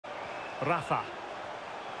Rafa.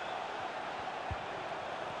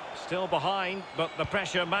 Still behind, but the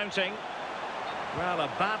pressure mounting. Well, a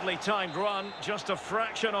badly timed run, just a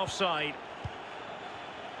fraction offside.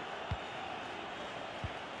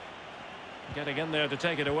 Getting in there to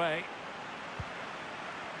take it away.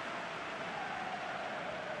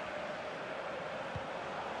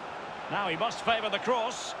 Now he must favour the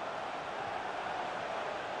cross.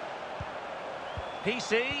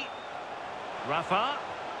 PC. Rafa.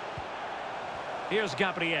 Here's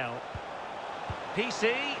Gabriel.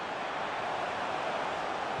 PC.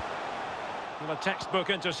 Well, a textbook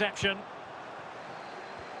interception.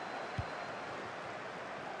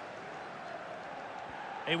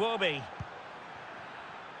 Iwobi.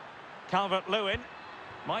 Calvert-Lewin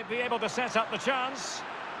might be able to set up the chance.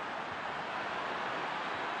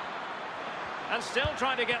 And still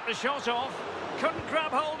trying to get the shot off. Couldn't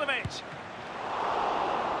grab hold of it.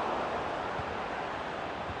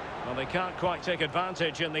 Well, they can't quite take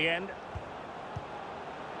advantage in the end.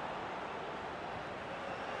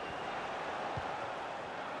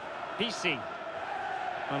 PC.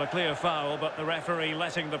 Well, a clear foul, but the referee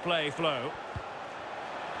letting the play flow.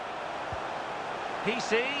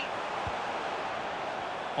 PC.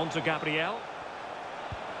 On to Gabriel.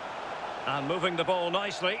 And moving the ball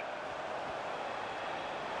nicely.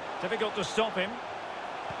 Difficult to stop him.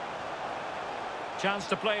 Chance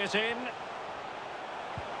to play it in.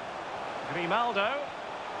 Grimaldo.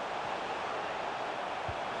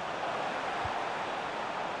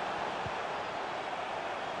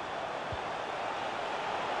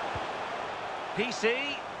 PC.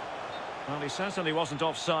 Well, he certainly wasn't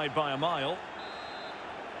offside by a mile.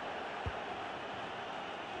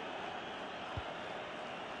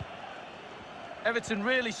 Everton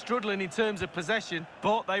really struggling in terms of possession,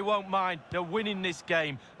 but they won't mind. They're winning this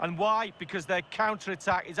game. And why? Because their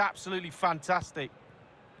counter-attack is absolutely fantastic.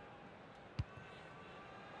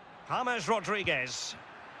 James Rodriguez.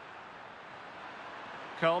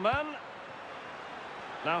 Coleman.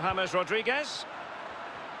 Now James Rodriguez.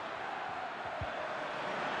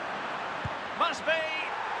 Must be.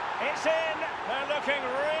 It's in. They're looking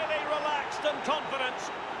really relaxed and confident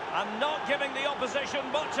and not giving the opposition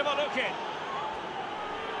much of a look in.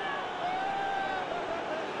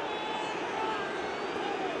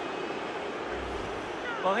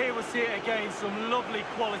 Well, here we'll see it again, some lovely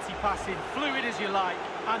quality passing, fluid as you like,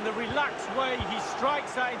 and the relaxed way he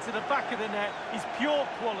strikes that into the back of the net is pure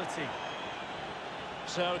quality.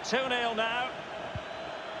 So 2-0 now.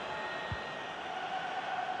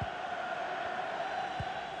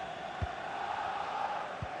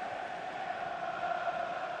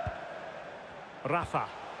 Rafa.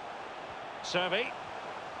 Servi.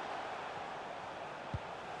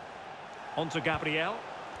 On to Gabriel.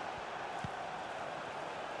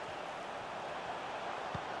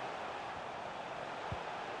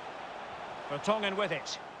 Vertonghen with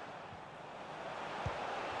it.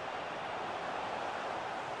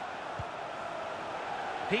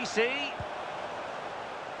 PC.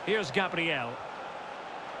 Here's Gabriel.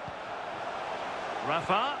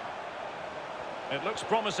 Rafa. It looks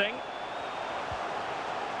promising.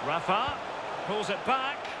 Rafa pulls it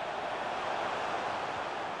back.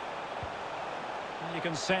 You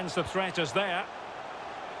can sense the threat is there.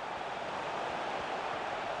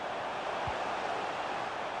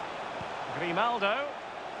 Grimaldo.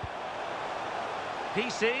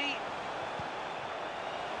 PC.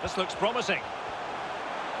 This looks promising.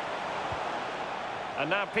 And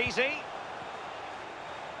now PC.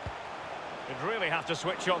 You'd really have to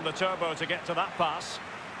switch on the turbo to get to that pass.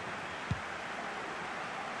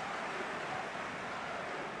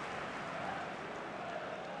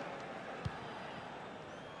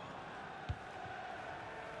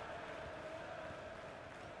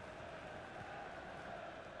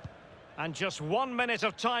 And just 1 minute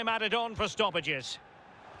of time added on for stoppages.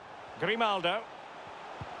 Grimaldo.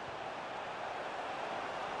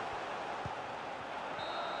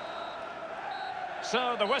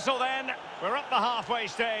 So the whistle then. We're up the halfway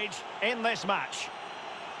stage in this match.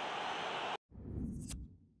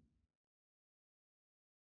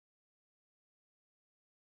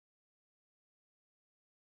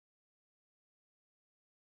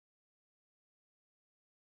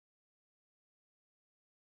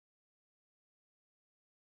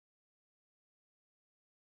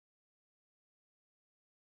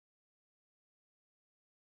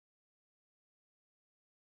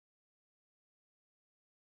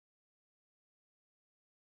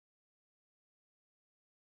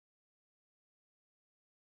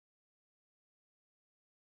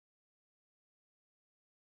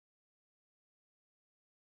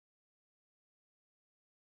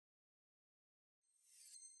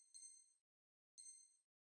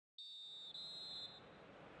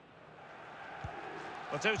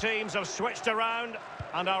 The two teams have switched around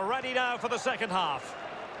and are ready now for the second half.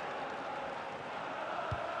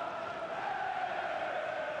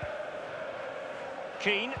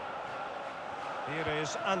 Keane. Here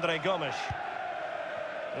is Andre Gomes.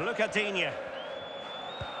 Luca Digne.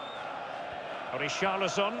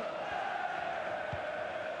 Richarlison.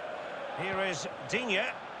 Here is Digne.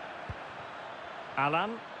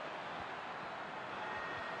 Alan.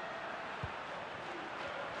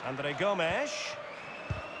 Andre Gomes.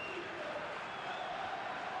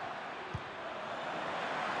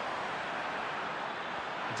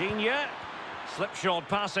 Digne. Slipshod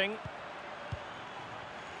passing.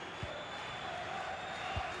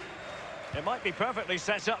 It might be perfectly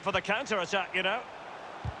set up for the counter-attack, you know.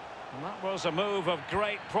 And that was a move of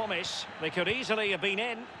great promise. They could easily have been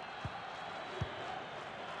in.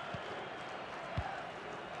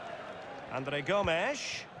 Andre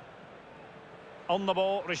Gomes. On the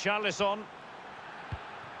ball, Richarlison.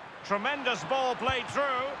 Tremendous ball played through.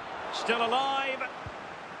 Still alive.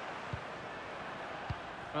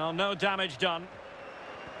 Well, no damage done.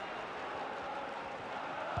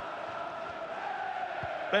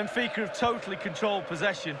 Benfica have totally controlled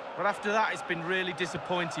possession, but after that it's been really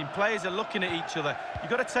disappointing. Players are looking at each other. You've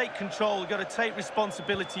got to take control, you've got to take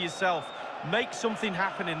responsibility yourself. Make something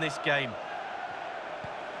happen in this game.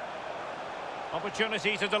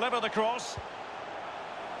 Opportunity to deliver the cross.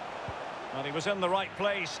 Well, he was in the right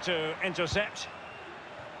place to intercept.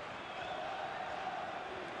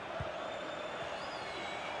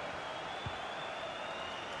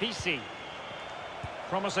 PC.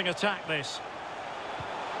 Promising attack, this.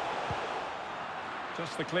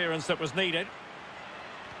 Just the clearance that was needed.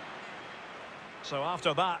 So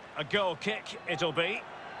after that, a goal kick it'll be.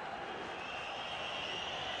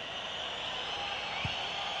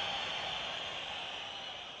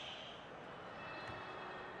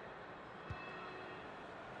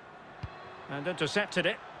 And intercepted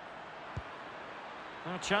it.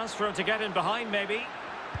 A chance for him to get in behind, maybe.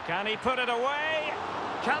 Can he put it away?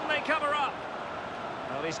 Can they cover up?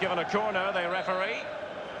 Well, he's given a corner, the referee.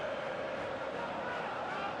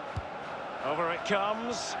 Over it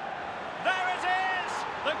comes. There it is!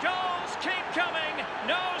 The goals keep coming.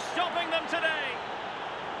 No stopping them today.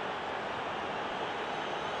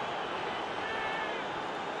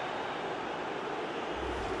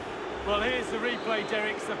 Well, here's the replay,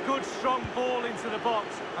 Derek. It's a good, strong ball into the box.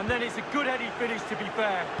 And then it's a good headed finish, to be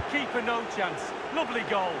fair. Keeper no chance. Lovely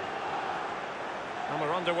goal. And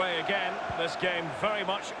we're underway again. This game very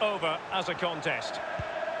much over as a contest.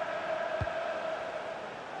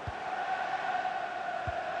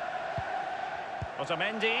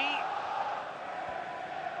 Otamendi.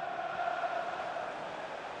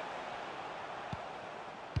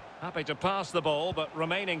 Happy to pass the ball, but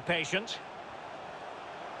remaining patient.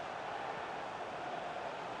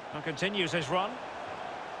 And continues his run.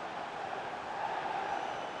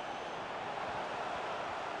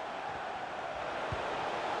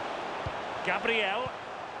 Gabriel.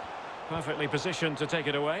 Perfectly positioned to take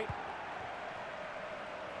it away.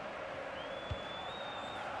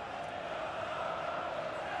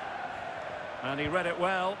 And he read it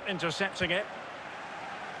well, intercepting it.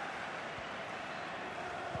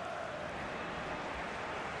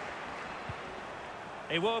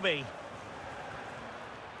 Iwobi.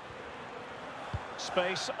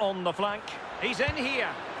 Space on the flank. He's in here.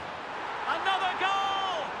 Another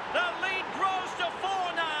goal! The lead grows to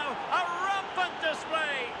 4 now. A rampant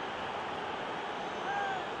display.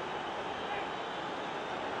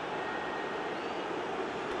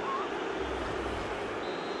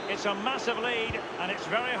 It's a massive lead, and it's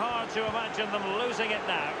very hard to imagine them losing it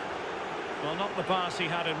now. Well, not the pass he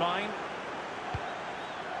had in mind.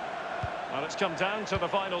 Well, it's come down to the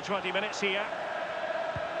final 20 minutes here.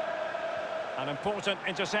 An important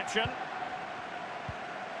interception.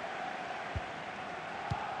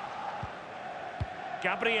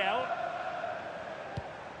 Gabriel.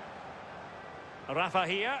 Rafa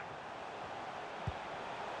here.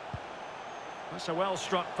 That's a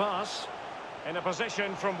well-struck pass. In a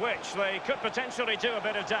position from which they could potentially do a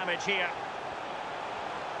bit of damage here.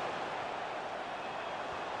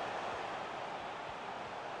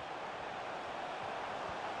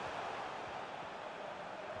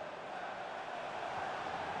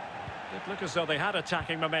 It looked as though they had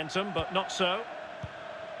attacking momentum, but not so.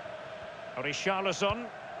 Richarlison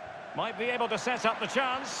might be able to set up the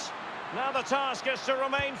chance. Now the task is to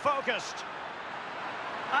remain focused.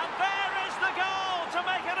 And there is the goal to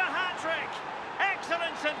make it a hat-trick.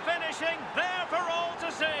 Excellence in finishing, there for all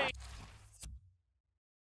to see.